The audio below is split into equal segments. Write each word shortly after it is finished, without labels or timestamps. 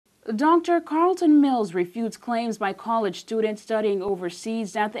Dr. Carlton Mills refutes claims by college students studying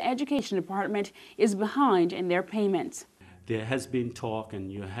overseas that the Education Department is behind in their payments. There has been talk,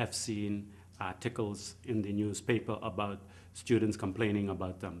 and you have seen articles in the newspaper about students complaining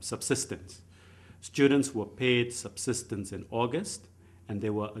about subsistence. Students were paid subsistence in August, and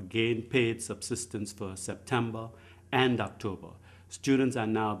they were again paid subsistence for September and October. Students are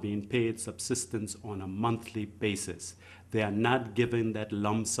now being paid subsistence on a monthly basis. They are not given that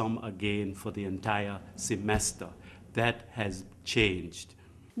lump sum again for the entire semester. That has changed.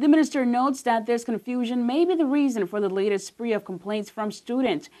 The minister notes that this confusion may be the reason for the latest spree of complaints from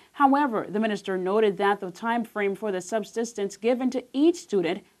students. However, the minister noted that the time frame for the subsistence given to each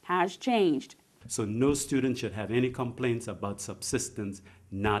student has changed. So no student should have any complaints about subsistence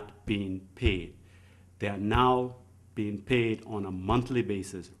not being paid. They are now being paid on a monthly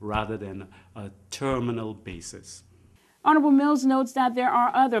basis rather than a terminal basis. Honorable Mills notes that there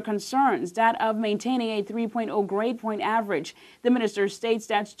are other concerns, that of maintaining a 3.0 grade point average. The minister states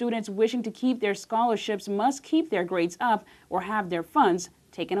that students wishing to keep their scholarships must keep their grades up or have their funds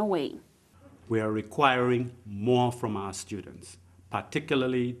taken away. We are requiring more from our students,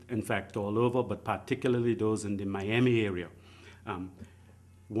 particularly, in fact, all over, but particularly those in the Miami area.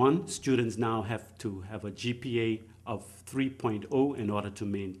 One, students now have to have a GPA of 3.0 in order to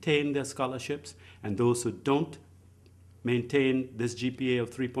maintain their scholarships, and those who don't maintain this GPA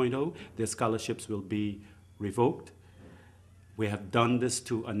of 3.0, their scholarships will be revoked. We have done this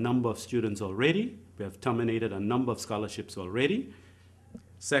to a number of students already. We have terminated a number of scholarships already.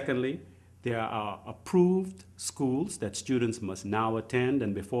 Secondly, there are approved schools that students must now attend,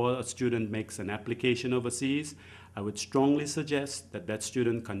 and before a student makes an application overseas, I would strongly suggest that that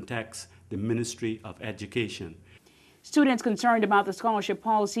student contacts the Ministry of Education. Students concerned about the scholarship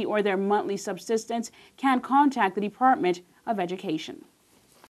policy or their monthly subsistence can contact the Department of Education.